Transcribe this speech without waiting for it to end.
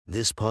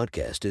This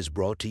podcast is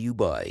brought to you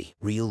by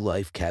Real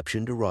Life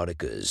Captioned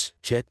Eroticas.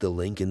 Check the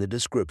link in the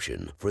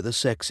description for the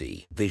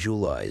sexy,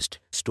 visualized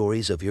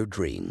stories of your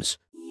dreams.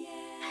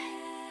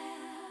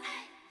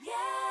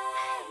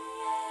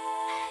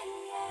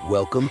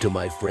 Welcome to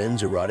my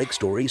friend's Erotic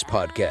Stories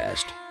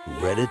podcast,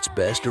 Reddit's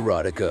Best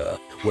Erotica,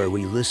 where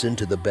we listen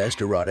to the best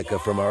erotica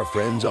from our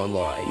friends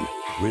online.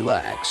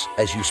 Relax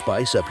as you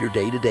spice up your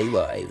day-to-day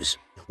lives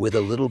with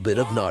a little bit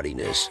of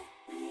naughtiness.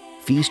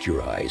 Feast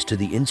your eyes to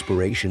the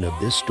inspiration of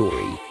this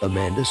story,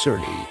 Amanda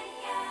Cerny.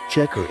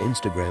 Check her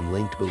Instagram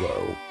linked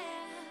below.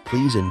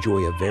 Please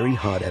enjoy a very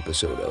hot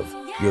episode of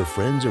Your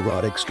Friend's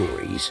Erotic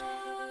Stories.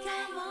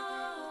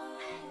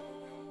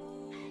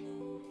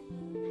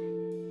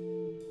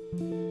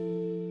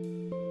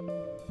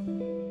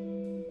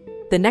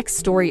 The next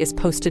story is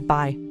posted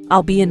by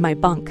I'll Be in My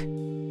Bunk.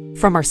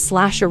 From our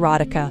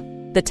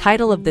 /erotica, the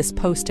title of this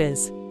post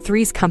is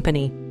Three's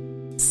Company.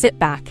 Sit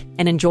back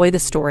and enjoy the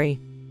story.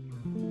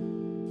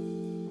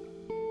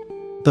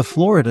 The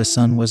Florida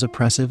sun was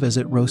oppressive as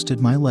it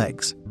roasted my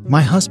legs.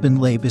 My husband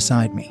lay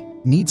beside me.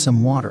 "Need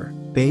some water,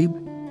 babe?"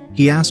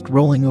 he asked,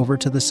 rolling over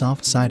to the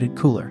soft-sided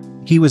cooler.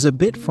 He was a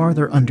bit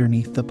farther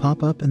underneath the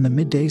pop-up and the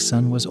midday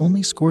sun was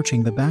only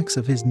scorching the backs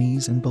of his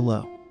knees and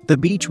below. The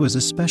beach was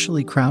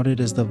especially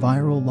crowded as the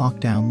viral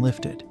lockdown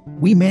lifted.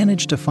 We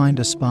managed to find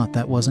a spot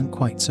that wasn't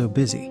quite so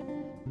busy,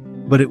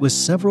 but it was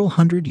several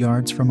hundred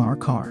yards from our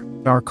car.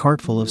 Our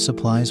cart full of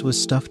supplies was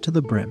stuffed to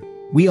the brim.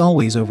 We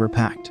always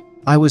overpacked.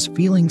 I was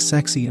feeling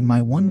sexy in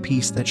my one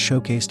piece that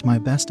showcased my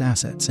best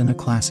assets in a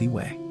classy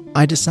way.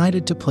 I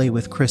decided to play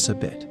with Chris a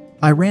bit.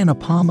 I ran a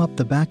palm up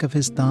the back of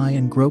his thigh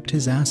and groped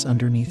his ass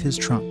underneath his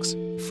trunks.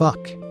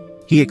 "Fuck,"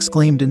 he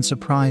exclaimed in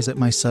surprise at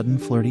my sudden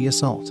flirty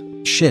assault.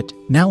 "Shit,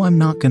 now I'm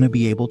not gonna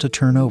be able to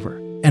turn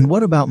over. And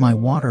what about my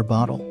water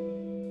bottle?"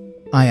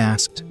 I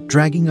asked,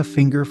 dragging a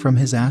finger from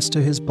his ass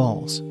to his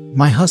balls.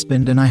 My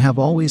husband and I have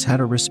always had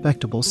a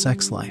respectable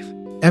sex life.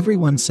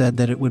 Everyone said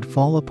that it would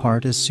fall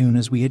apart as soon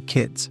as we had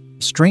kids.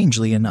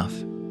 Strangely enough,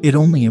 it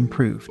only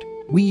improved.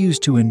 We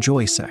used to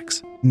enjoy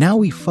sex. Now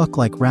we fuck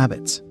like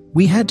rabbits.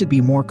 We had to be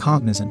more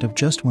cognizant of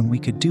just when we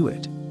could do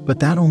it, but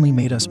that only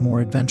made us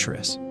more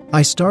adventurous.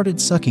 I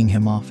started sucking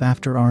him off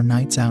after our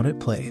nights out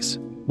at plays,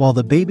 while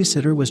the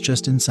babysitter was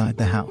just inside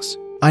the house.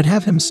 I'd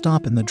have him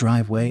stop in the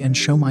driveway and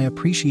show my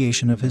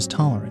appreciation of his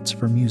tolerance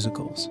for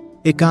musicals.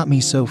 It got me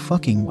so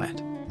fucking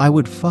wet. I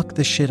would fuck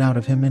the shit out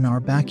of him in our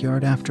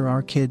backyard after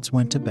our kids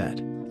went to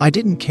bed. I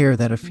didn't care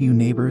that a few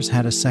neighbors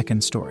had a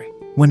second story.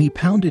 When he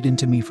pounded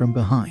into me from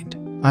behind,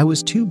 I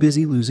was too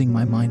busy losing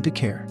my mind to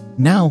care.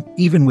 Now,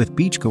 even with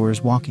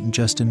beachgoers walking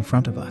just in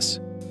front of us,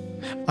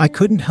 I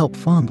couldn't help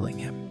fondling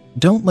him.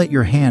 "Don't let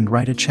your hand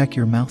write a check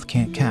your mouth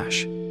can't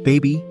cash,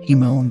 baby," he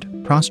moaned,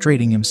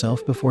 prostrating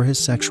himself before his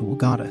sexual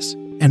goddess.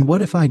 "And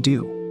what if I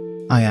do?"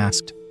 I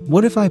asked.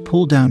 "What if I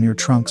pull down your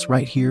trunks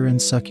right here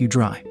and suck you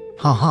dry?"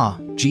 "Haha,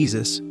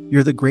 Jesus,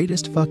 you're the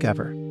greatest fuck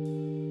ever.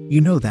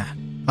 You know that."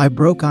 I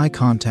broke eye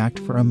contact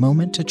for a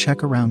moment to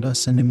check around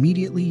us and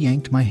immediately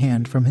yanked my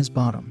hand from his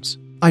bottoms.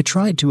 I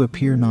tried to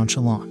appear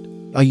nonchalant.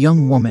 A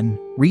young woman,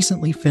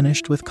 recently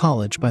finished with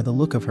college by the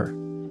look of her,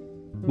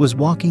 was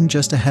walking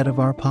just ahead of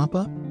our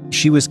pop-up.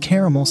 She was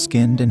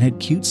caramel-skinned and had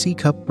cute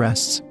C-cup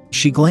breasts.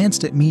 She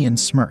glanced at me and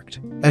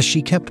smirked. As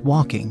she kept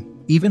walking,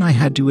 even I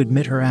had to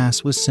admit her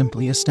ass was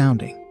simply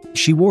astounding.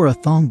 She wore a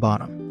thong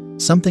bottom,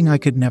 something I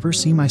could never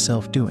see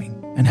myself doing,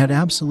 and had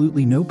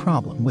absolutely no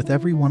problem with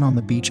everyone on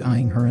the beach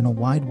eyeing her in a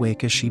wide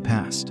wake as she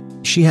passed.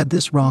 She had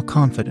this raw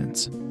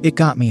confidence. It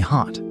got me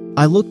hot.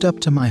 I looked up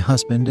to my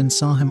husband and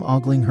saw him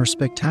ogling her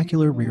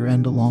spectacular rear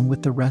end along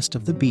with the rest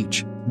of the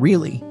beach.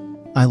 "Really?"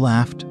 I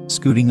laughed,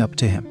 scooting up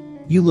to him.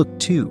 "You look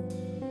too,"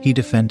 he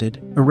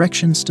defended,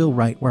 erection still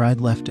right where I'd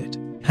left it.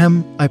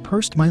 I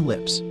pursed my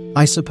lips.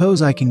 "I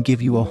suppose I can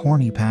give you a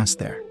horny pass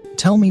there.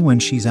 Tell me when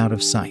she's out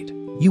of sight.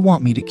 You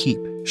want me to keep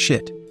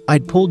shit."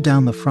 I'd pulled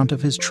down the front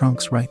of his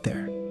trunks right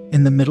there,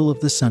 in the middle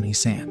of the sunny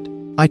sand.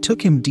 I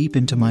took him deep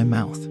into my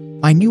mouth.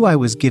 I knew I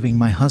was giving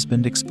my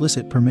husband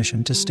explicit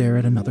permission to stare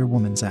at another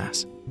woman's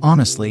ass.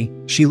 Honestly,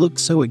 she looked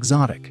so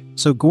exotic,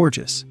 so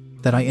gorgeous,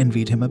 that I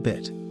envied him a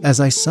bit.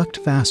 As I sucked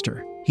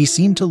faster, he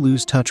seemed to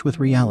lose touch with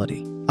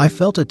reality. I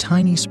felt a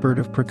tiny spurt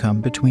of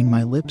precum between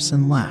my lips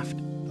and laughed.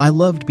 I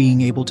loved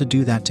being able to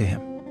do that to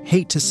him.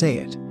 Hate to say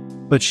it,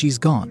 but she's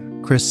gone,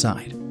 Chris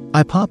sighed.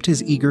 I popped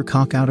his eager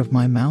cock out of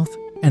my mouth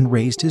and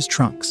raised his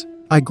trunks.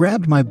 I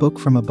grabbed my book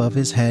from above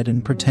his head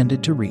and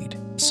pretended to read.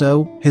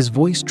 "So," his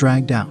voice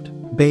dragged out,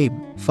 "babe,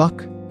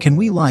 fuck, can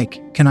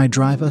I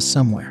drive us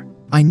somewhere?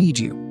 I need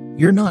you.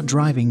 You're not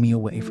driving me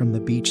away from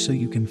the beach so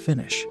you can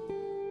finish."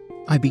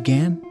 I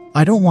began.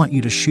 "I don't want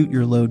you to shoot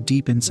your load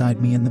deep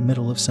inside me in the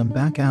middle of some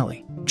back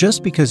alley.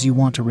 Just because you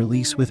want to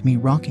release with me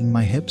rocking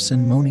my hips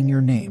and moaning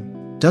your name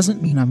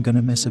doesn't mean I'm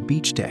gonna miss a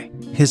beach day."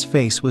 His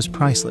face was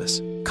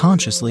priceless.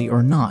 Consciously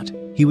or not,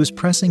 he was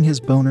pressing his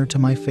boner to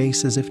my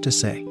face as if to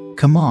say,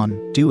 "Come on,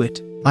 do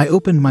it." I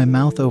opened my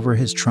mouth over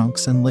his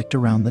trunks and licked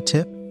around the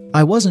tip.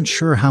 I wasn't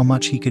sure how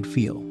much he could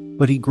feel,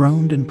 but he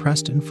groaned and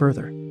pressed in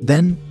further.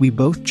 Then, we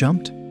both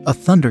jumped. A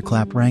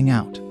thunderclap rang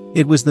out.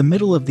 It was the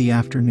middle of the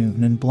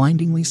afternoon and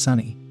blindingly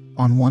sunny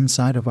on one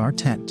side of our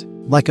tent.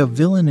 Like a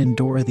villain in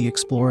Dora the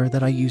Explorer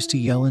that I used to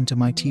yell into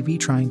my TV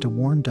trying to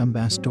warn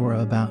dumbass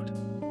Dora about.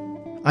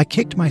 I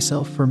kicked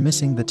myself for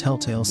missing the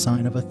telltale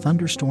sign of a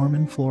thunderstorm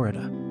in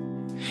Florida.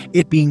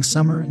 It being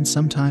summer and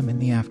sometime in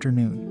the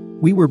afternoon,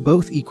 we were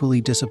both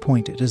equally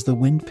disappointed as the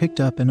wind picked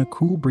up and a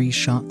cool breeze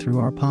shot through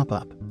our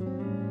pop-up,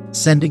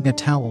 sending a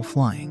towel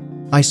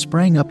flying. I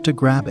sprang up to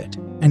grab it,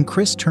 and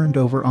Chris turned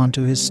over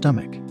onto his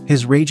stomach,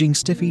 his raging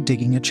stiffy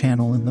digging a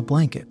channel in the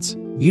blankets.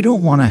 "You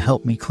don't want to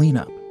help me clean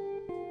up?"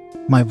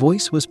 My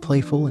voice was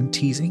playful and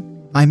teasing.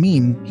 "I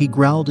mean," he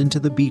growled into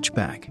the beach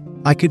bag,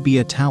 "I could be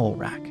a towel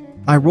rack."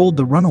 I rolled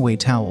the runaway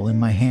towel in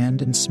my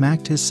hand and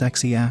smacked his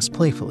sexy ass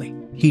playfully.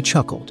 He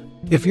chuckled.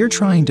 "If you're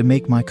trying to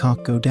make my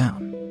cock go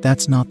down,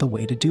 that's not the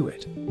way to do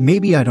it."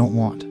 Maybe I don't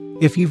want.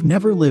 If you've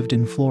never lived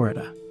in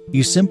Florida,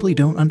 you simply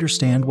don't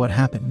understand what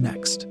happened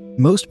next.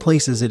 Most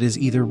places it is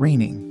either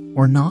raining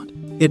or not.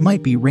 It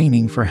might be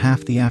raining for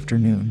half the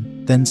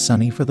afternoon, then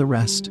sunny for the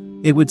rest.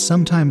 It would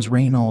sometimes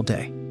rain all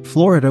day.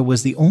 Florida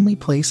was the only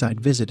place I'd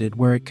visited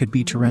where it could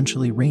be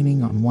torrentially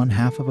raining on one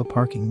half of a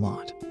parking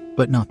lot,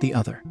 but not the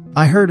other.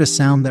 I heard a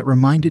sound that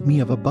reminded me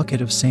of a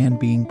bucket of sand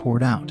being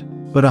poured out,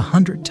 but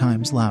 100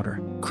 times louder.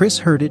 Chris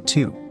heard it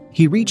too.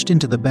 He reached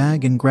into the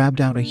bag and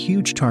grabbed out a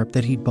huge tarp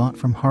that he'd bought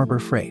from Harbor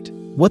Freight.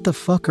 "What the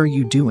fuck are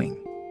you doing?"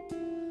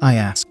 I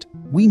asked.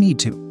 "We need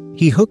to."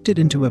 He hooked it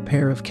into a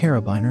pair of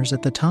carabiners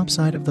at the top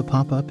side of the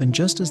pop-up, and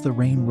just as the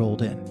rain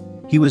rolled in,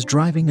 he was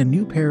driving a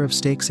new pair of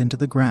stakes into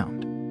the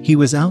ground. He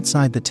was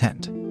outside the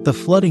tent. The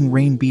flooding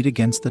rain beat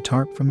against the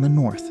tarp from the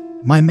north.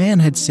 My man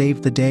had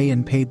saved the day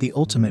and paid the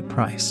ultimate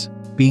price,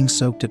 being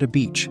soaked at a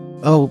beach.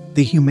 Oh,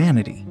 the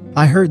humanity.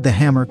 I heard the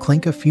hammer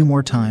clink a few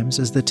more times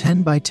as the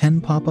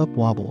 10x10 pop-up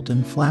wobbled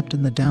and flapped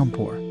in the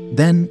downpour.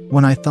 Then,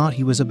 when I thought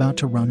he was about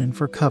to run in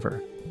for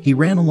cover, he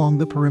ran along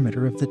the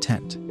perimeter of the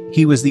tent.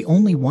 He was the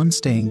only one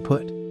staying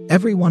put.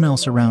 Everyone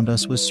else around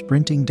us was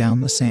sprinting down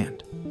the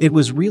sand. It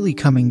was really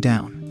coming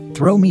down.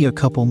 "Throw me a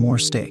couple more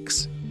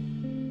stakes,"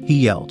 he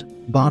yelled.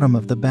 Bottom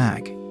of the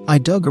bag. I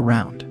dug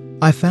around.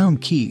 I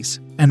found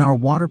keys, and our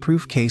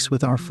waterproof case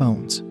with our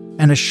phones,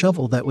 and a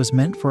shovel that was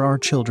meant for our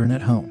children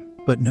at home,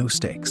 but no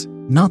stakes.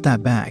 "Not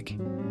that bag,"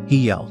 he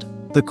yelled.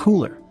 "The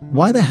cooler."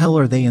 "Why the hell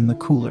are they in the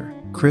cooler,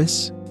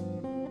 Chris?"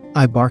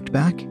 I barked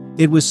back.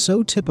 It was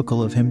so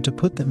typical of him to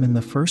put them in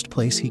the first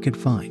place he could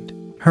find.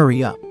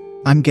 "Hurry up.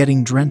 I'm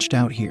getting drenched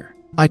out here."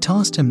 I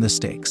tossed him the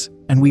stakes,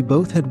 and we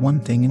both had one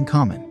thing in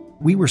common.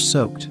 We were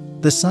soaked.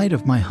 The sight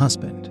of my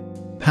husband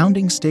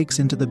pounding stakes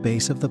into the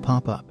base of the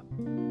pop-up,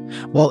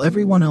 while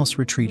everyone else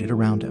retreated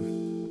around him,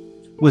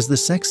 was the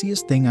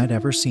sexiest thing I'd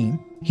ever seen.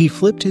 He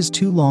flipped his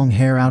too long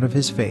hair out of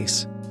his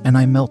face, and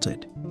I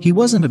melted. He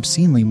wasn't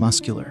obscenely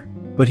muscular,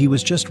 but he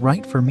was just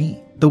right for me.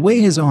 The way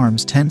his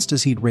arms tensed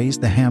as he'd raise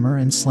the hammer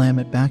and slam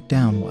it back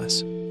down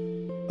was,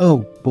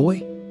 oh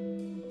boy,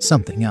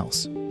 something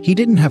else. He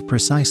didn't have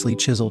precisely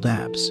chiseled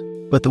abs,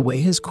 but the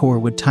way his core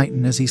would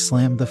tighten as he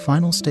slammed the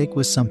final stake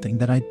was something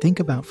that I'd think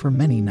about for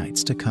many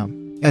nights to come.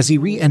 As he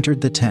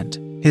re-entered the tent,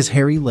 his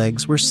hairy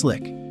legs were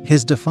slick.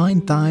 His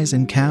defined thighs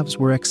and calves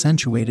were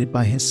accentuated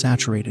by his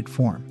saturated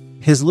form.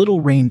 His little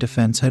rain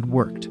defense had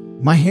worked.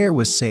 My hair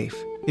was safe,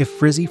 if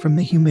frizzy from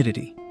the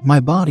humidity. My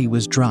body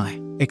was dry,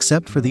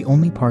 except for the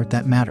only part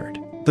that mattered.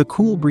 The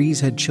cool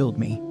breeze had chilled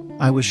me.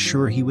 I was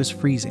sure he was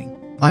freezing.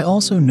 I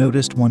also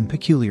noticed one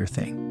peculiar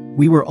thing.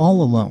 We were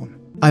all alone.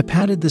 I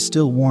patted the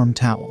still warm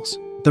towels.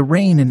 The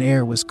rain and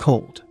air was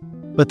cold,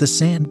 but the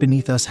sand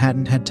beneath us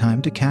hadn't had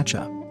time to catch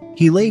up.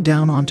 He lay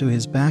down onto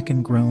his back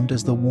and groaned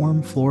as the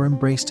warm floor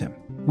embraced him.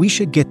 "We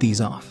should get these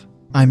off,"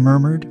 I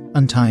murmured,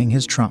 untying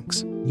his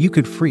trunks. "You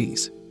could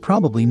freeze."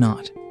 "Probably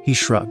not," he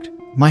shrugged.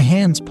 My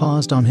hands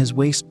paused on his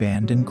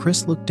waistband and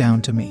Chris looked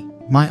down to me.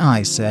 My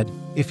eyes said,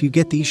 "If you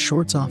get these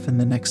shorts off in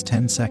the next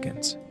 10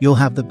 seconds, you'll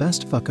have the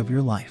best fuck of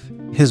your life."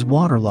 His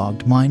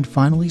waterlogged mind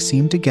finally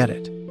seemed to get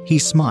it. He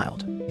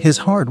smiled. His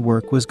hard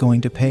work was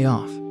going to pay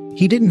off.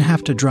 He didn't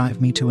have to drive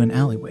me to an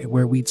alleyway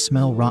where we'd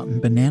smell rotten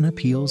banana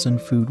peels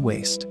and food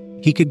waste.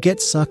 He could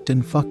get sucked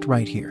and fucked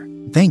right here.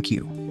 "Thank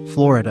you,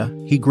 Florida,"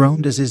 he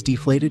groaned as his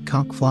deflated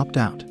cock flopped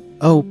out.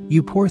 "Oh,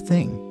 you poor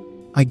thing,"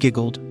 I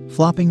giggled,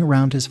 flopping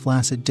around his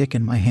flaccid dick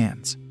in my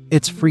hands.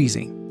 "It's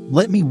freezing.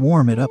 Let me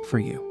warm it up for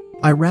you."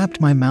 I wrapped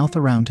my mouth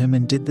around him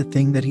and did the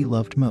thing that he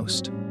loved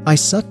most. I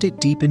sucked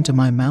it deep into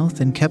my mouth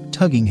and kept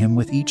tugging him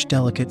with each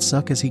delicate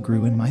suck as he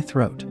grew in my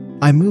throat.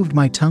 I moved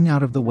my tongue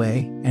out of the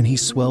way, and he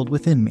swelled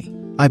within me.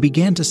 I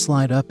began to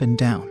slide up and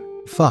down.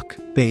 "Fuck,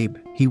 babe,"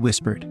 he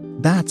whispered.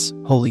 "That's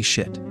holy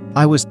shit."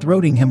 I was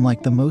throating him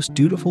like the most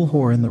dutiful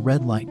whore in the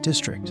red light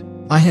district.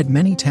 I had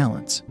many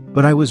talents,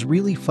 but I was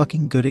really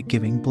fucking good at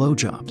giving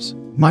blowjobs.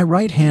 My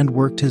right hand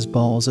worked his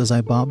balls as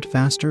I bobbed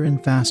faster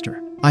and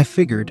faster. I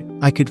figured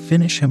I could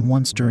finish him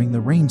once during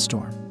the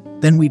rainstorm.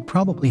 Then we'd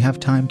probably have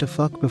time to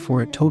fuck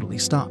before it totally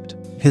stopped.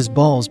 His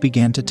balls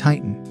began to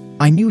tighten.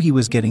 I knew he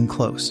was getting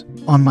close.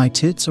 "On my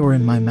tits or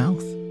in my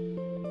mouth?"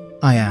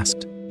 I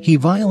asked. He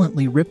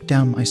violently ripped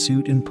down my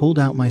suit and pulled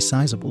out my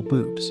sizable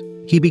boobs.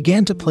 He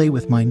began to play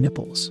with my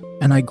nipples,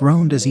 and I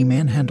groaned as he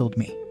manhandled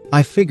me.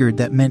 I figured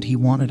that meant he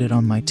wanted it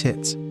on my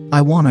tits.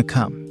 I wanna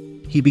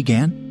come, he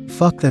began.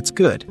 Fuck, that's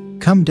good.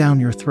 Come down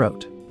your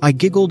throat. I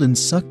giggled and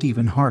sucked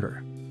even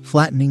harder,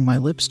 flattening my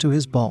lips to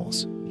his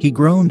balls. He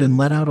groaned and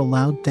let out a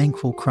loud,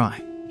 thankful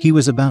cry. He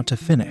was about to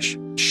finish.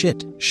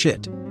 Shit.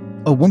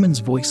 A woman's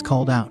voice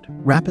called out,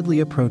 rapidly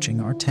approaching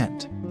our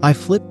tent. I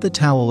flipped the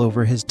towel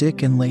over his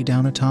dick and lay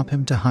down atop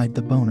him to hide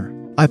the boner.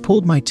 I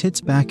pulled my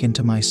tits back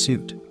into my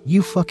suit.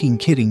 You fucking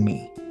kidding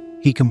me?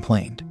 He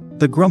complained.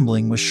 The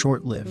grumbling was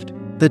short-lived.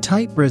 The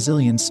tight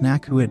Brazilian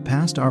snack who had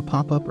passed our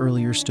pop-up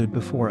earlier stood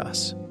before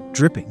us,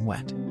 dripping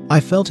wet. I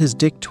felt his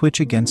dick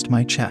twitch against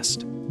my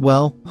chest.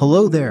 Well,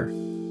 hello there,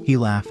 he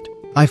laughed.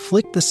 I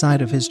flicked the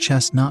side of his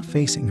chest, not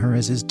facing her,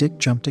 as his dick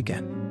jumped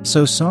again.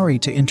 So sorry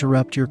to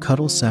interrupt your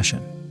cuddle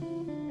session.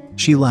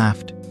 She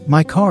laughed.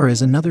 My car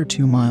is another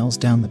 2 miles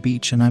down the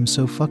beach and I'm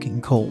so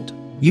fucking cold.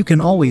 You can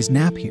always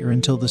nap here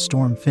until the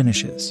storm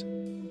finishes.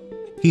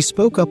 He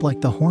spoke up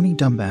like the horny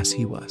dumbass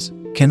he was.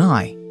 Can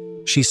I?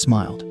 She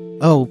smiled.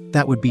 Oh,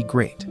 that would be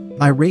great.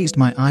 I raised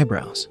my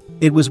eyebrows.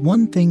 It was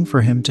one thing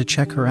for him to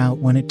check her out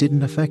when it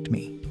didn't affect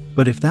me,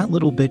 but if that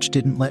little bitch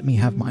didn't let me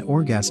have my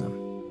orgasm,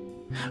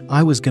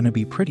 I was gonna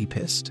be pretty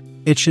pissed.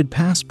 It should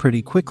pass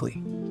pretty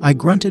quickly. I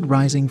grunted,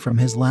 rising from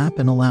his lap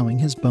and allowing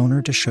his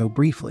boner to show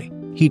briefly.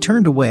 He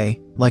turned away,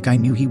 like I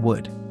knew he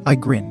would. I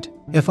grinned.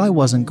 If I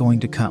wasn't going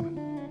to come.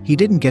 He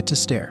didn't get to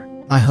stare.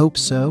 I hope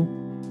so,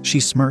 she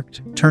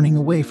smirked, turning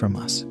away from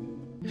us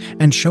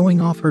and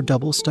showing off her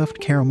double-stuffed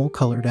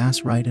caramel-colored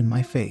ass right in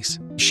my face.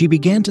 She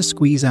began to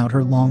squeeze out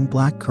her long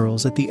black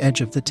curls at the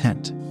edge of the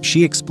tent.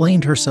 She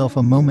explained herself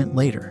a moment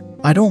later.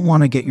 I don't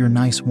want to get your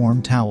nice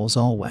warm towels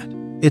all wet.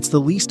 It's the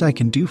least I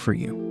can do for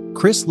you.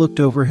 Chris looked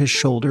over his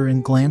shoulder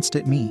and glanced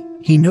at me.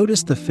 He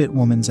noticed the fit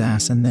woman's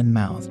ass and then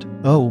mouthed,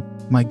 "Oh,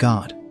 my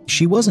God."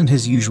 She wasn't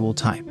his usual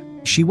type.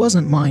 She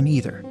wasn't mine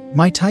either.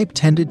 My type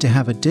tended to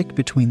have a dick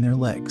between their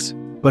legs,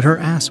 but her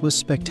ass was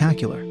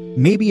spectacular.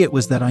 Maybe it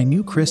was that I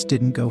knew Chris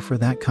didn't go for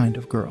that kind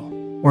of girl.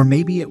 Or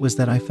maybe it was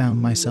that I found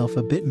myself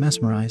a bit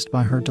mesmerized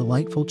by her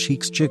delightful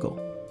cheeks jiggle.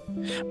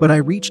 But I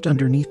reached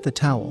underneath the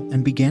towel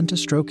and began to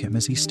stroke him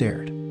as he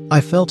stared. I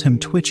felt him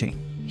twitching.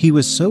 He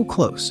was so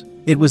close.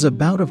 It was a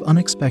bout of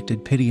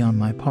unexpected pity on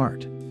my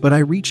part, but I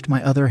reached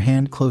my other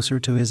hand closer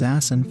to his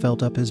ass and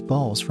felt up his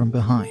balls from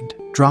behind,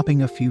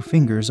 dropping a few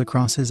fingers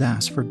across his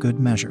ass for good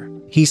measure.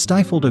 He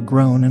stifled a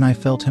groan and I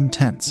felt him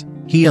tense.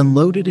 He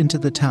unloaded into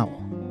the towel,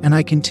 and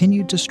I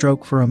continued to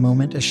stroke for a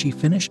moment as she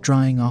finished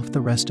drying off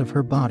the rest of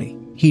her body.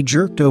 He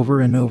jerked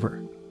over and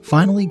over,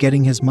 finally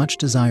getting his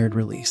much-desired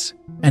release,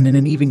 and in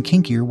an even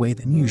kinkier way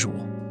than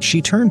usual.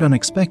 She turned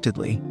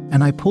unexpectedly,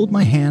 and I pulled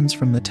my hands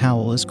from the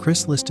towel as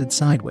Chris listed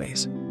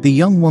sideways. The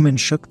young woman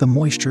shook the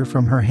moisture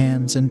from her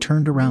hands and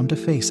turned around to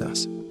face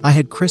us. I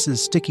had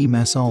Chris's sticky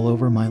mess all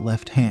over my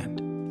left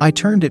hand. I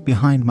turned it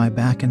behind my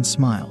back and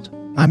smiled.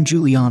 I'm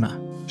Juliana,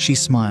 she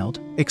smiled,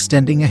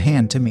 extending a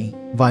hand to me.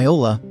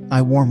 Viola,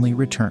 I warmly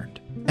returned.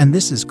 And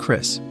this is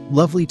Chris.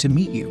 Lovely to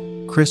meet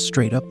you, Chris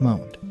straight up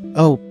moaned.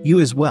 Oh, you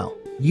as well.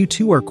 You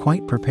two are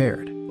quite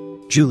prepared.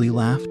 Julie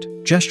laughed,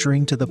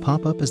 gesturing to the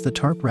pop-up as the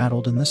tarp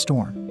rattled in the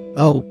storm.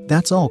 Oh,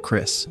 that's all,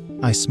 Chris,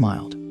 I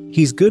smiled.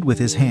 He's good with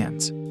his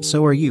hands.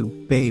 So are you,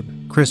 babe,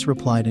 Chris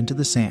replied into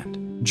the sand.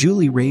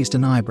 Julie raised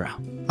an eyebrow.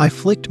 I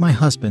flicked my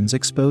husband's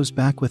exposed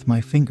back with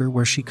my finger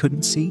where she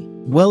couldn't see.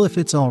 Well, if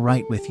it's all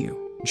right with you,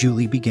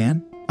 Julie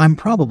began. I'm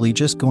probably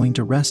just going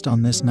to rest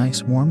on this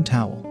nice warm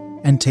towel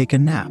and take a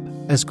nap,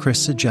 as Chris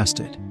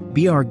suggested.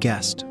 Be our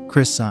guest,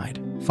 Chris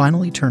sighed,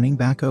 finally turning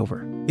back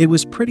over. It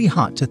was pretty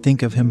hot to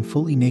think of him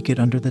fully naked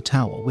under the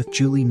towel with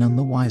Julie none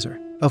the wiser.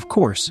 Of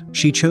course,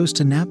 she chose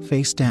to nap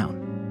face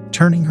down,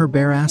 turning her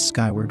bare ass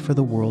skyward for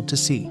the world to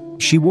see.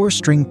 She wore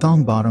string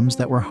thong bottoms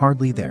that were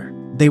hardly there.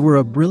 They were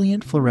a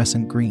brilliant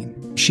fluorescent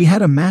green. She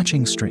had a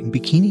matching string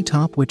bikini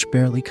top which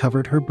barely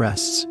covered her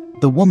breasts.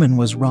 The woman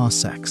was raw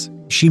sex.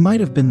 She might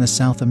have been the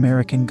South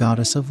American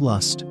goddess of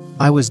lust.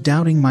 I was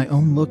doubting my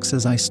own looks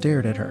as I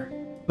stared at her.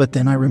 But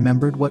then I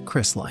remembered what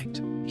Chris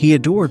liked. He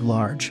adored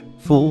large,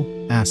 full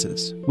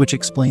asses, which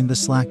explained the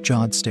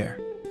slack-jawed stare.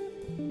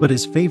 But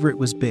his favorite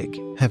was big,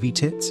 heavy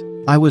tits.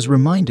 I was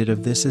reminded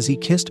of this as he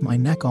kissed my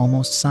neck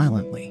almost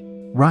silently,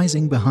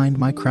 rising behind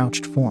my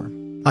crouched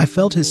form. I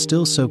felt his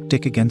still-soaked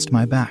dick against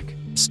my back.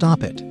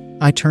 Stop it.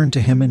 I turned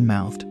to him and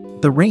mouthed.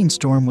 The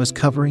rainstorm was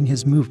covering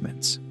his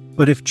movements.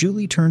 But if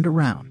Julie turned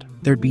around,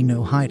 there'd be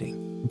no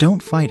hiding.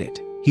 Don't fight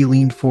it. He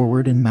leaned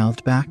forward and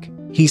mouthed back.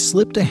 He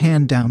slipped a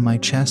hand down my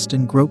chest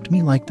and groped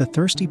me like the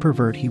thirsty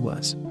pervert he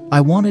was.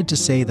 I wanted to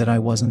say that I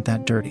wasn't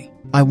that dirty.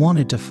 I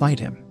wanted to fight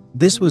him.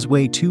 This was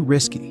way too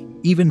risky,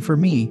 even for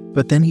me,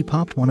 but then he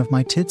popped one of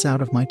my tits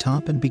out of my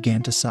top and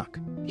began to suck.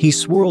 He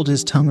swirled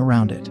his tongue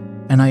around it,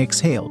 and I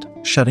exhaled,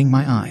 shutting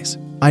my eyes.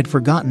 I'd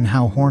forgotten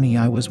how horny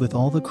I was with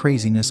all the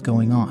craziness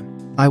going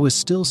on. I was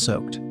still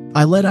soaked.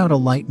 I let out a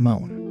light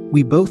moan.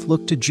 We both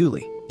looked to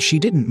Julie. She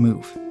didn't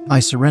move. I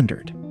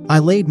surrendered. I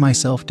laid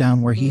myself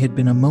down where he had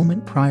been a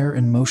moment prior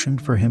and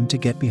motioned for him to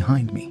get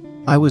behind me.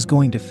 I was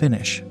going to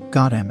finish,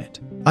 goddammit.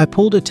 I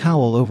pulled a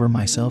towel over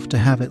myself to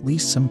have at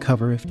least some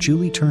cover if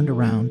Julie turned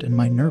around, and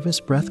my nervous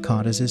breath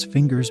caught as his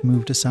fingers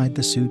moved aside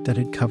the suit that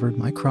had covered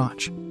my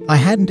crotch. I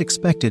hadn't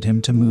expected him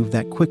to move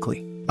that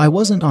quickly. I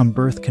wasn't on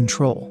birth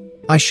control.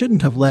 I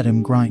shouldn't have let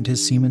him grind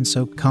his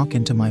semen-soaked cock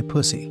into my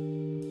pussy.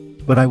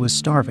 But I was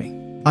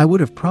starving. I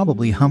would have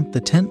probably humped the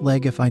tent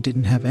leg if I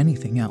didn't have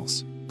anything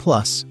else.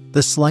 Plus,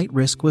 the slight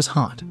risk was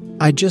hot.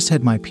 I'd just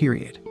had my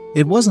period.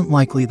 It wasn't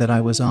likely that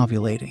I was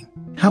ovulating.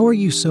 "How are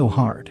you so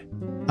hard?"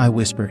 I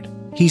whispered.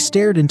 He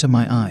stared into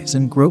my eyes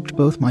and groped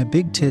both my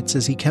big tits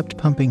as he kept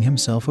pumping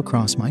himself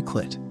across my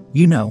clit.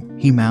 "You know,"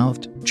 he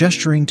mouthed,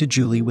 gesturing to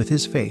Julie with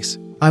his face.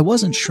 I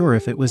wasn't sure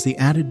if it was the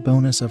added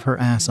bonus of her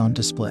ass on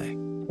display,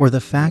 or the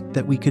fact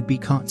that we could be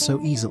caught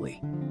so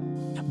easily.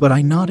 But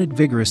I nodded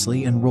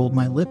vigorously and rolled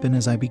my lip in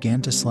as I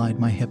began to slide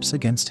my hips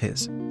against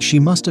his. She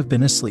must have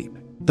been asleep.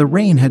 The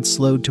rain had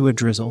slowed to a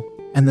drizzle,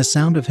 and the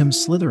sound of him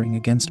slithering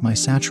against my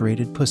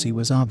saturated pussy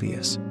was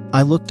obvious.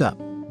 I looked up.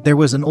 There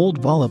was an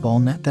old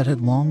volleyball net that had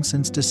long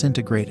since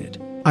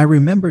disintegrated. I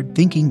remembered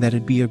thinking that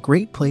it'd be a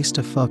great place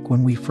to fuck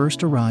when we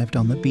first arrived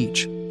on the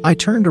beach. I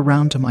turned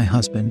around to my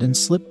husband and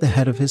slipped the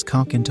head of his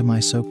cock into my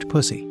soaked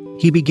pussy.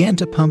 He began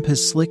to pump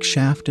his slick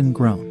shaft and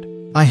groaned.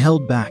 I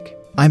held back.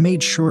 I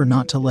made sure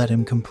not to let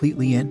him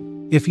completely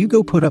in. "If you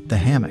go put up the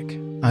hammock,"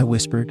 I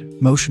whispered,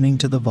 motioning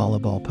to the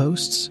volleyball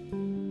posts.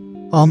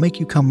 "I'll make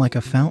you come like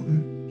a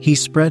fountain." He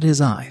spread his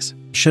eyes.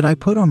 "Should I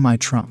put on my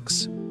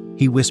trunks?"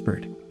 he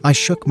whispered. I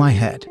shook my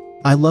head.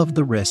 I loved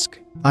the risk.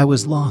 I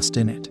was lost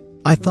in it.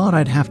 I thought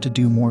I'd have to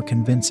do more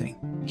convincing.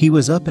 He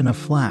was up in a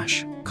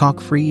flash,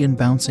 cock-free and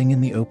bouncing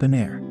in the open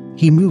air.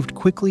 He moved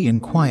quickly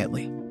and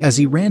quietly. As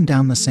he ran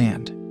down the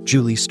sand,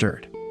 Julie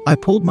stirred. I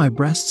pulled my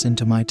breasts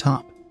into my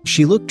top.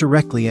 She looked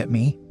directly at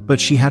me, but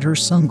she had her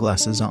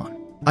sunglasses on.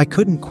 I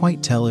couldn't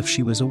quite tell if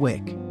she was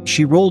awake.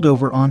 She rolled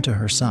over onto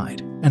her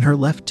side, and her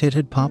left tit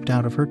had popped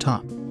out of her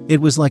top. It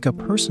was like a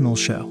personal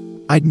show.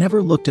 I'd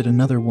never looked at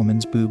another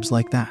woman's boobs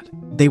like that.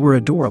 They were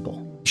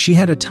adorable. She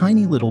had a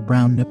tiny little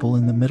brown nipple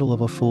in the middle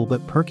of a full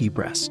but perky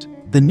breast.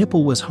 The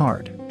nipple was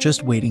hard,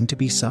 just waiting to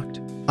be sucked.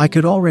 I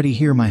could already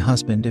hear my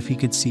husband if he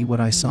could see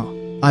what I saw.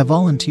 "I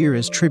volunteer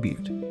as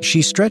tribute."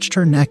 She stretched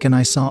her neck and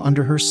I saw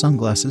under her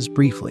sunglasses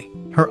briefly.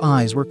 Her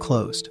eyes were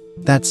closed.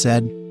 That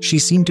said, she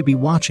seemed to be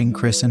watching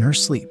Chris in her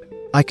sleep.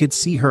 I could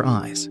see her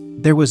eyes.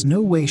 There was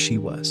no way she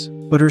was,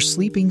 but her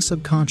sleeping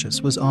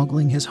subconscious was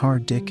ogling his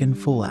hard dick and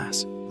full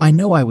ass. I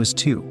know I was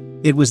too.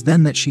 It was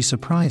then that she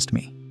surprised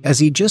me. As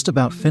he just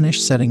about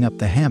finished setting up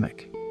the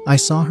hammock, I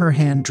saw her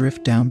hand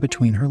drift down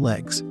between her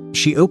legs.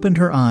 She opened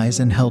her eyes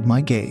and held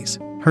my gaze.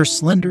 Her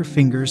slender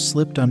fingers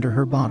slipped under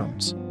her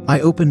bottoms. I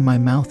opened my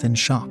mouth in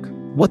shock.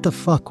 What the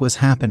fuck was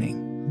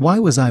happening? Why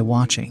was I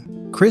watching?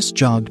 Chris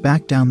jogged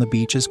back down the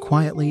beach as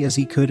quietly as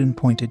he could and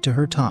pointed to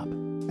her top,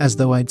 as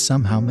though I'd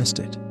somehow missed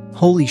it.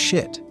 "Holy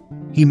shit,"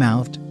 he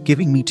mouthed,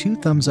 giving me 2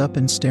 thumbs up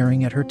and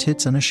staring at her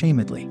tits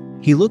unashamedly.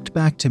 He looked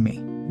back to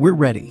me. "We're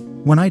ready."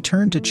 When I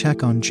turned to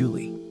check on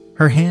Julie,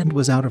 her hand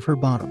was out of her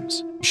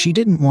bottoms. She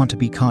didn't want to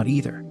be caught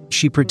either.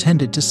 She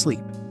pretended to sleep.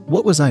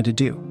 What was I to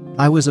do?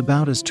 I was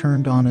about as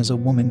turned on as a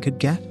woman could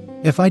get.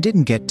 If I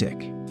didn't get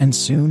dick, and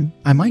soon,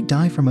 I might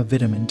die from a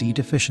vitamin D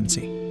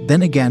deficiency.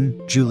 Then again,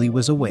 Julie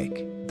was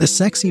awake. The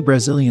sexy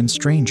Brazilian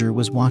stranger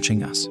was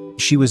watching us.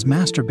 She was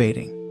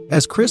masturbating.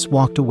 As Chris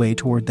walked away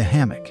toward the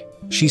hammock,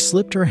 she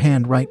slipped her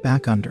hand right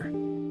back under,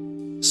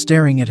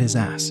 staring at his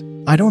ass.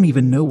 I don't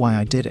even know why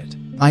I did it.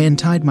 I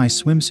untied my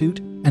swimsuit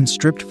and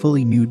stripped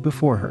fully nude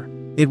before her.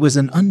 It was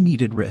an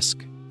unneeded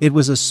risk. It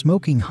was a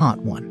smoking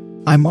hot one.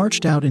 I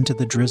marched out into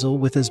the drizzle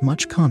with as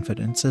much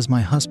confidence as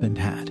my husband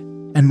had,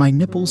 and my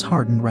nipples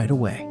hardened right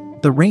away.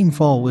 The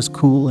rainfall was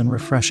cool and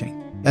refreshing.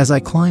 As I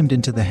climbed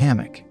into the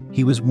hammock,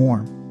 he was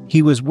warm.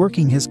 He was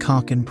working his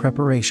cock in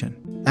preparation.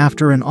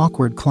 After an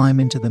awkward climb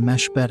into the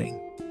mesh bedding,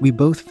 we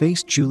both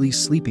faced Julie's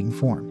sleeping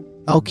form.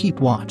 "I'll keep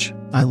watch,"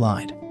 I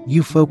lied.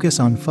 "You focus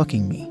on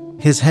fucking me."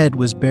 His head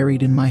was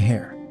buried in my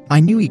hair. I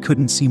knew he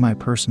couldn't see my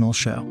personal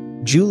show.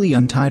 Julie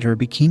untied her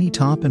bikini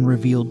top and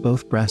revealed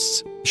both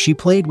breasts. She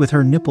played with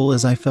her nipple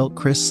as I felt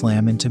Chris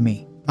slam into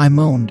me. I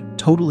moaned,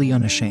 totally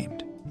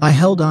unashamed. I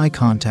held eye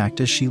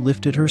contact as she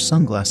lifted her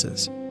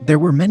sunglasses. There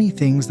were many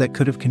things that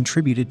could have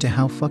contributed to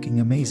how fucking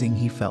amazing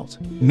he felt.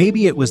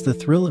 Maybe it was the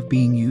thrill of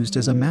being used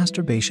as a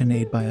masturbation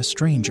aid by a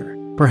stranger.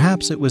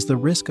 Perhaps it was the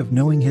risk of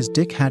knowing his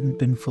dick hadn't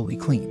been fully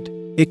cleaned.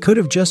 It could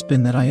have just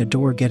been that I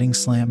adore getting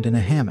slammed in a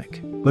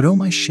hammock. But oh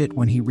my shit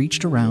when he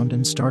reached around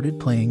and started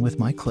playing with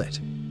my clit.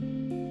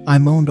 I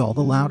moaned all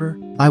the louder.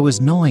 I was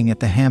gnawing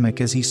at the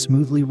hammock as he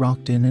smoothly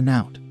rocked in and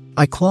out.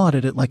 I clawed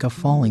at it like a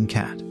falling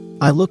cat.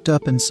 I looked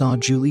up and saw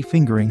Julie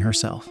fingering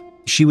herself.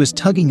 She was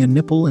tugging a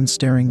nipple and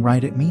staring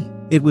right at me.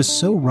 It was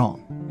so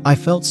wrong. I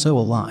felt so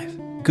alive.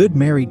 Good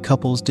married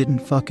couples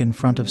didn't fuck in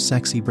front of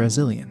sexy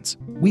Brazilians.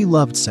 We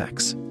loved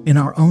sex, in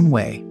our own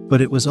way,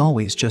 but it was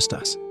always just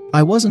us.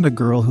 I wasn't a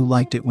girl who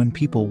liked it when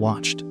people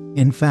watched.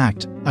 In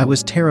fact, I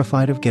was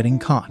terrified of getting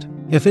caught.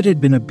 If it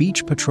had been a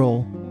beach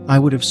patrol, I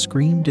would have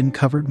screamed and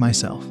covered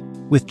myself.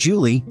 With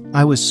Julie,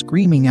 I was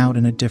screaming out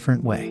in a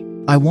different way.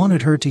 I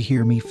wanted her to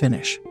hear me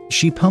finish.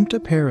 She pumped a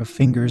pair of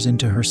fingers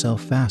into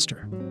herself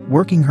faster,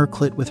 working her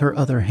clit with her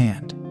other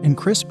hand, and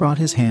Chris brought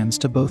his hands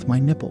to both my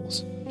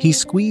nipples. He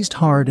squeezed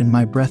hard and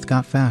my breath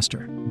got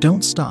faster.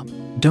 "Don't stop,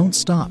 don't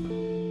stop,"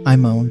 I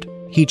moaned.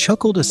 He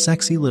chuckled a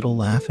sexy little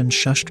laugh and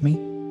shushed me,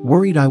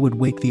 worried I would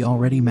wake the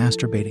already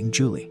masturbating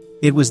Julie.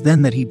 It was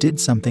then that he did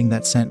something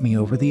that sent me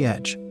over the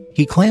edge.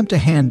 He clamped a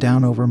hand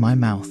down over my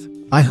mouth.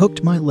 I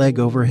hooked my leg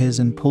over his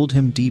and pulled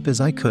him deep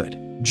as I could.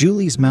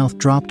 Julie's mouth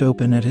dropped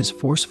open at his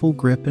forceful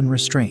grip and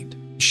restraint.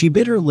 She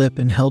bit her lip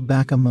and held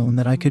back a moan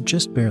that I could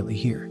just barely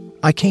hear.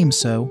 I came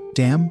so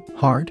damn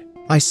hard.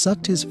 I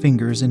sucked his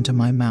fingers into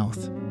my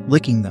mouth,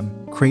 licking them,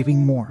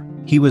 craving more.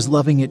 He was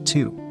loving it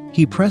too.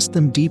 He pressed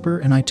them deeper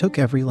and I took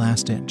every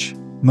last inch,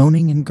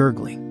 moaning and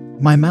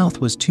gurgling. My mouth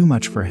was too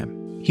much for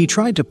him. He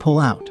tried to pull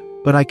out,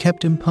 but I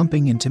kept him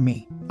pumping into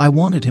me. I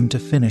wanted him to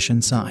finish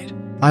inside.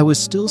 I was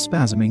still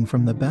spasming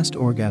from the best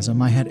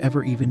orgasm I had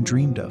ever even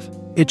dreamed of.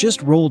 It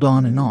just rolled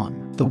on,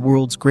 the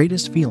world's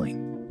greatest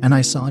feeling, and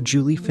I saw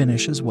Julie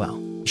finish as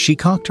well. She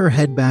cocked her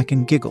head back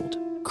and giggled.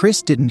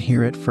 Chris didn't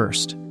hear it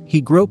first.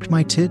 He groped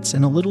my tits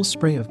and a little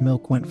spray of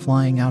milk went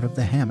flying out of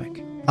the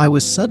hammock. I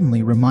was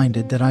suddenly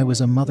reminded that I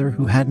was a mother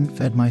who hadn't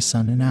fed my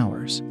son in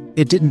hours.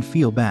 It didn't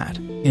feel bad.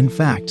 In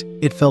fact,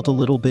 it felt a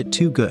little bit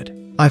too good.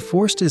 I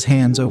forced his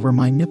hands over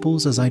my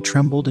nipples as I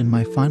trembled in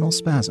my final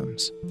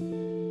spasms.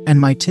 And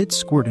my tits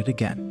squirted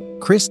again.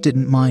 Chris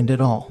didn't mind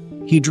at all.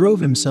 He drove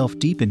himself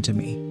deep into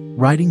me,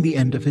 riding the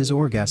end of his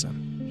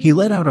orgasm. He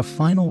let out a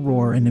final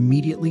roar and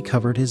immediately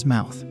covered his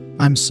mouth.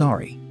 "I'm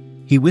sorry,"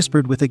 he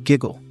whispered with a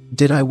giggle.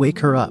 "Did I wake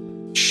her up?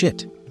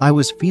 Shit." I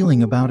was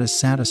feeling about as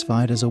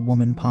satisfied as a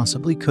woman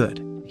possibly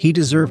could. He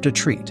deserved a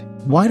treat.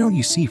 "Why don't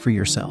you see for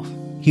yourself?"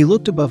 He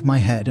looked above my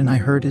head and I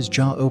heard his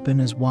jaw open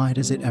as wide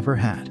as it ever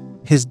had.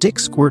 His dick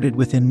squirted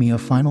within me a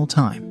final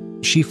time.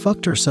 "She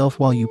fucked herself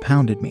while you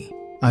pounded me,"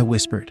 I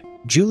whispered.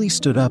 Julie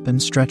stood up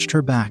and stretched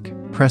her back,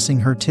 pressing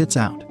her tits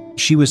out.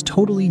 She was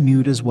totally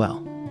nude as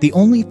well. The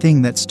only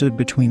thing that stood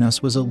between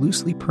us was a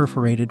loosely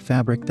perforated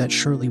fabric that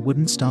surely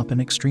wouldn't stop an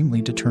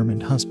extremely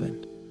determined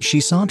husband. She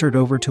sauntered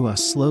over to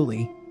us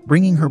slowly,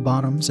 bringing her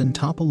bottoms and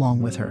top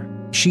along with her.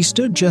 She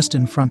stood just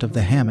in front of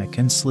the hammock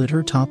and slid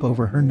her top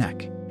over her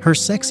neck. Her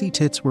sexy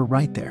tits were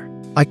right there.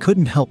 I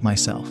couldn't help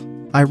myself.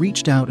 I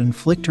reached out and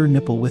flicked her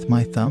nipple with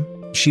my thumb.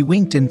 She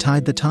winked and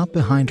tied the top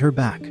behind her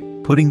back,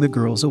 putting the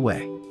girls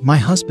away. My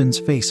husband's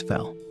face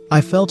fell.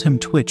 I felt him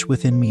twitch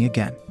within me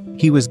again.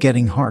 He was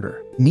getting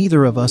harder.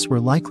 Neither of us were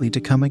likely to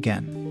come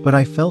again, but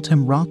I felt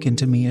him rock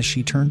into me as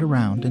she turned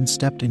around and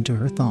stepped into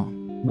her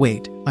thong.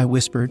 "Wait," I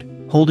whispered,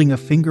 holding a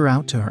finger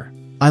out to her.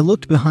 I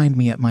looked behind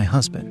me at my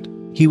husband.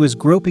 He was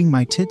groping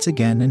my tits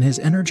again and his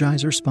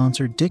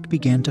Energizer-sponsored dick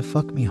began to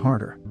fuck me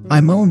harder.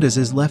 I moaned as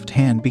his left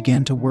hand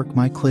began to work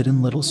my clit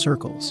in little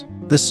circles.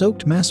 The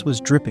soaked mess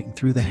was dripping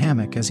through the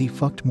hammock as he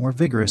fucked more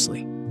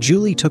vigorously.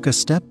 Julie took a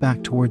step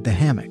back toward the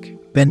hammock,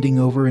 bending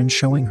over and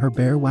showing her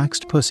bare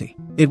waxed pussy.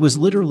 It was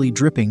literally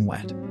dripping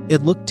wet.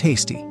 It looked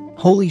tasty.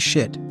 "Holy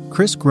shit,"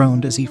 Chris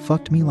groaned as he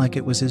fucked me like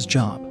it was his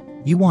job.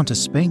 "You want to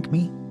spank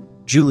me?"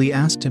 Julie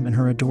asked him in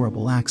her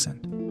adorable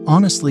accent.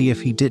 Honestly,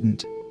 if he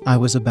didn't, I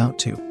was about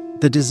to.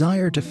 The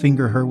desire to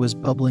finger her was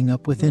bubbling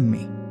up within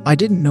me. I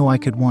didn't know I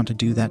could want to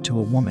do that to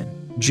a woman.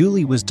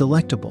 Julie was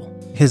delectable.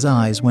 His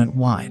eyes went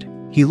wide.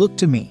 He looked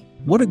to me.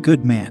 What a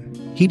good man.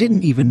 He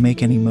didn't even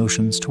make any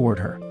motions toward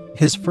her.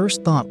 His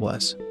first thought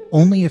was,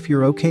 only if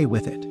you're okay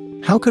with it.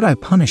 How could I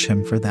punish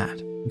him for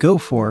that? "Go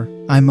for,"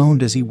 I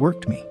moaned as he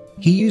worked me.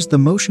 He used the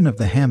motion of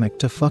the hammock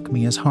to fuck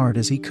me as hard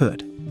as he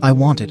could. I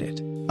wanted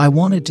it. I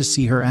wanted to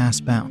see her ass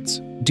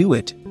bounce. "Do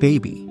it,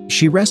 baby."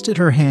 She rested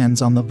her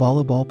hands on the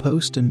volleyball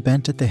post and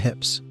bent at the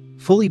hips,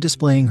 fully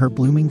displaying her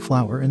blooming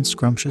flower and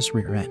scrumptious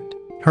rear end.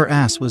 Her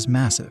ass was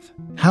massive.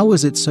 How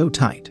was it so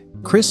tight?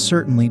 Chris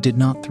certainly did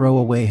not throw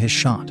away his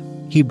shot.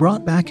 He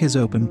brought back his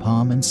open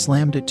palm and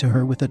slammed it to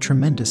her with a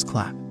tremendous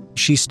clap.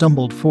 She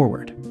stumbled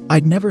forward.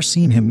 I'd never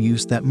seen him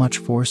use that much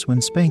force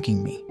when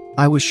spanking me.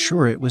 I was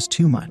sure it was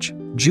too much.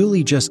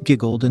 Julie just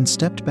giggled and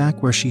stepped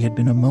back where she had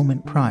been a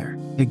moment prior.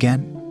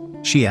 "Again?"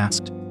 she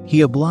asked.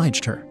 He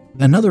obliged her.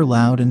 Another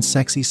loud and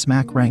sexy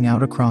smack rang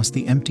out across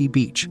the empty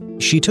beach.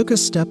 She took a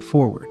step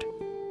forward,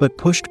 but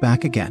pushed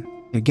back again.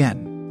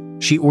 "Again,"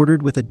 she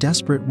ordered with a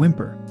desperate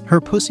whimper.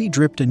 Her pussy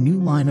dripped a new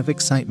line of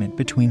excitement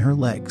between her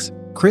legs.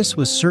 Chris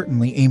was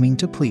certainly aiming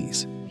to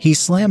please. He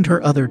slammed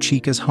her other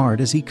cheek as hard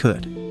as he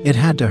could. It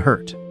had to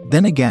hurt.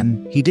 Then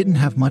again, he didn't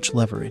have much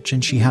leverage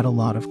and she had a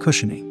lot of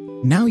cushioning.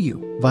 "Now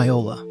you,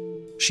 Viola,"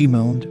 she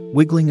moaned,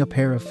 wiggling a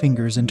pair of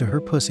fingers into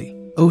her pussy.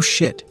 Oh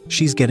shit,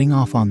 she's getting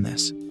off on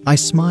this. I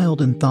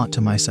smiled and thought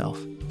to myself,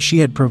 she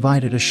had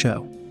provided a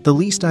show. The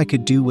least I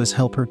could do was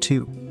help her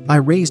too. I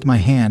raised my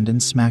hand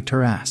and smacked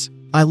her ass.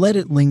 I let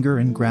it linger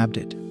and grabbed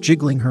it,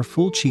 jiggling her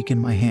full cheek in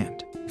my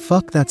hand.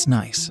 "Fuck, that's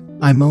nice."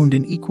 I moaned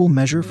in equal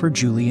measure for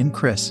Julie and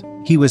Chris.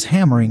 He was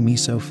hammering me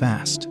so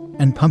fast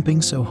and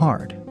pumping so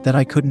hard that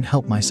I couldn't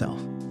help myself.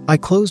 I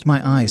closed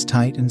my eyes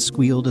tight and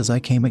squealed as I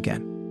came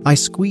again. I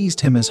squeezed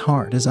him as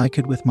hard as I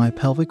could with my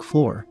pelvic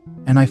floor,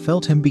 and I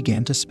felt him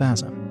begin to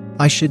spasm.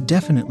 I should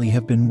definitely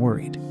have been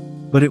worried,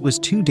 but it was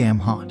too damn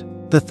hot.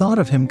 The thought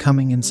of him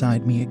coming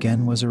inside me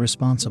again was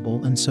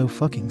irresponsible and so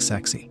fucking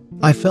sexy.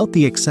 I felt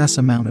the excess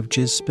amount of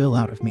jizz spill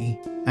out of me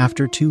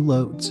after 2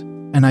 loads,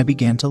 and I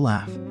began to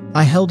laugh.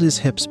 I held his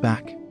hips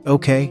back.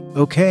 Okay,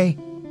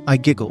 I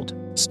giggled.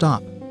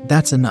 Stop,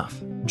 that's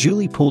enough.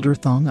 Julie pulled her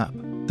thong up,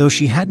 though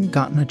she hadn't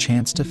gotten a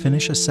chance to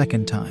finish a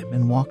second time,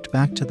 and walked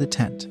back to the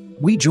tent.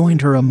 We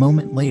joined her a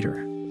moment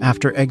later,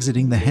 after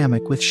exiting the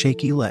hammock with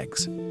shaky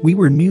legs. We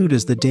were nude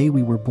as the day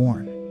we were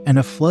born, and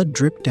a flood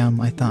dripped down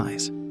my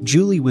thighs.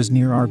 Julie was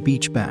near our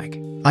beach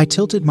bag. I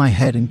tilted my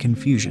head in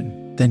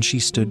confusion, then she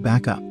stood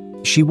back up.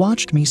 She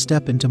watched me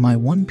step into my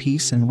one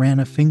piece and ran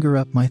a finger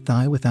up my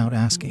thigh without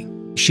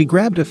asking. She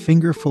grabbed a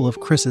fingerful of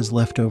Chris's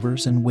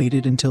leftovers and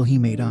waited until he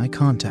made eye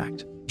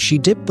contact. She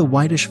dipped the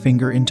whitish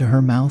finger into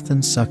her mouth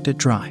and sucked it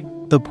dry.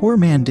 The poor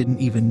man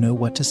didn't even know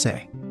what to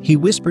say. He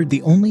whispered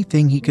the only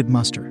thing he could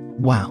muster.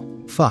 Wow,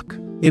 fuck,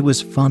 it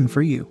was fun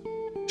for you?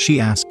 She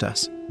asked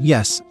us.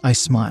 Yes, I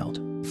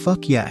smiled.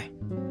 Fuck yeah,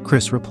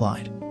 Chris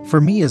replied. For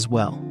me as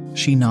well,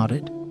 she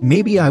nodded.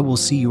 Maybe I will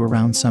see you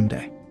around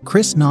someday.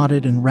 Chris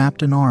nodded and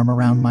wrapped an arm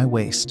around my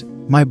waist.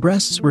 My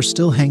breasts were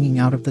still hanging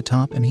out of the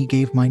top and he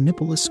gave my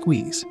nipple a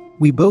squeeze.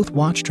 We both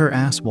watched her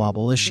ass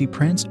wobble as she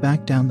pranced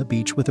back down the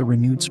beach with a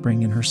renewed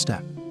spring in her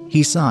step.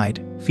 He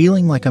sighed,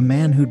 feeling like a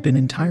man who'd been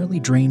entirely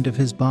drained of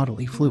his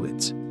bodily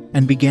fluids,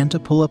 and began to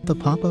pull up the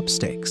pop-up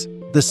stakes.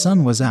 The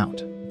sun was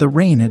out. The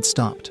rain had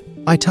stopped.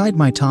 I tied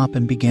my top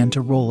and began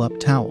to roll up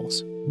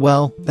towels.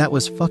 Well, that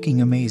was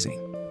fucking amazing.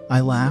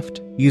 I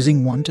laughed,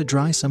 using one to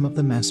dry some of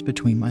the mess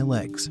between my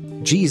legs.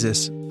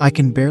 Jesus, I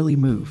can barely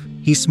move.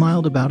 He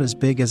smiled about as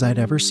big as I'd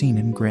ever seen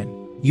him grin.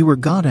 You were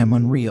goddamn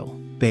unreal,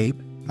 babe.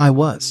 I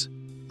was.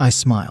 I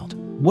smiled.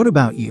 What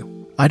about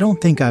you? I don't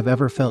think I've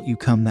ever felt you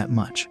come that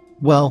much.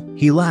 Well,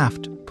 he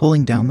laughed,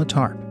 pulling down the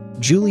tarp.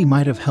 Julie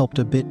might have helped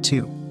a bit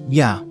too.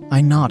 Yeah,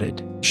 I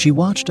nodded. She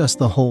watched us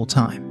the whole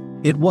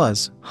time. It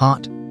was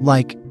hot,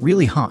 like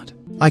really hot.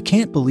 I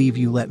can't believe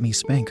you let me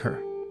spank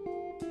her.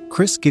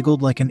 Chris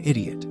giggled like an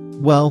idiot.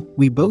 Well,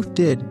 we both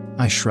did,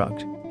 I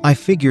shrugged. I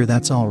figure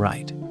that's all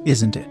right,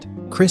 isn't it?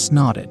 Chris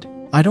nodded.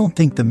 I don't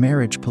think the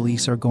marriage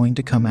police are going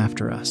to come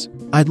after us.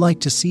 I'd like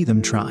to see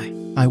them try.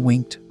 I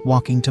winked,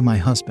 walking to my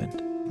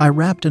husband. I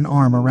wrapped an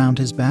arm around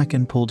his back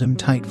and pulled him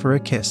tight for a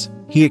kiss.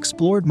 He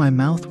explored my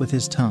mouth with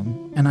his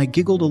tongue, and I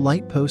giggled a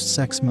light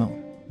post-sex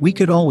moan. We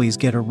could always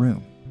get a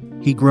room.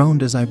 He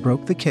groaned as I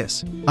broke the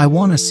kiss. I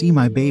want to see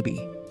my baby,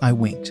 I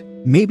winked.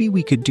 Maybe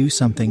we could do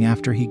something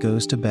after he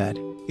goes to bed.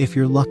 If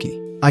you're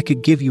lucky, I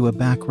could give you a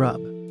back rub.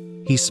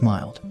 He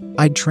smiled.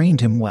 I'd trained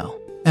him well.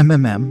 I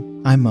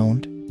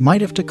moaned.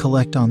 Might have to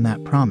collect on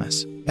that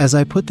promise. As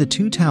I put the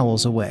 2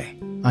 towels away,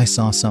 I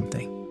saw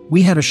something.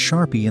 We had a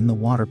Sharpie in the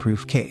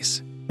waterproof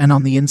case, and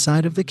on the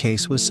inside of the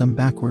case was some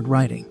backward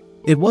writing.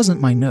 It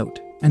wasn't my note,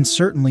 and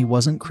certainly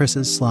wasn't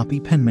Chris's sloppy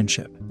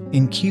penmanship.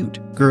 In cute,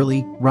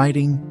 girly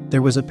writing,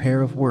 there was a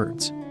pair of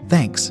words.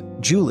 Thanks,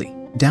 Julie.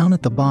 Down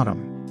at the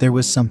bottom, there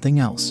was something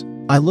else.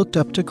 I looked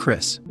up to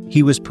Chris.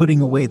 He was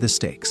putting away the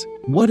stakes.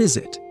 What is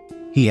it?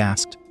 He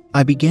asked.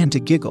 I began to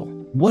giggle.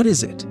 What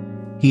is it?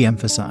 He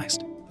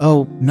emphasized.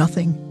 Oh,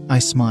 nothing, I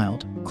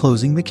smiled,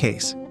 closing the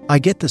case. I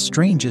get the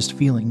strangest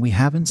feeling we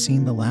haven't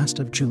seen the last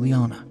of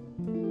Juliana.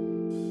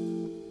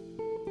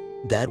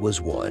 That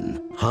was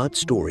one hot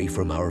story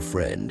from our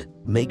friend.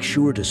 Make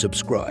sure to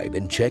subscribe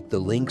and check the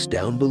links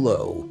down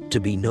below to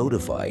be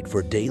notified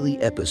for daily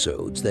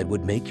episodes that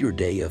would make your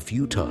day a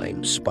few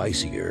times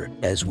spicier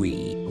as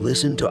we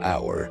listen to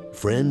our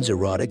friends'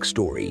 erotic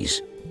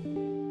stories.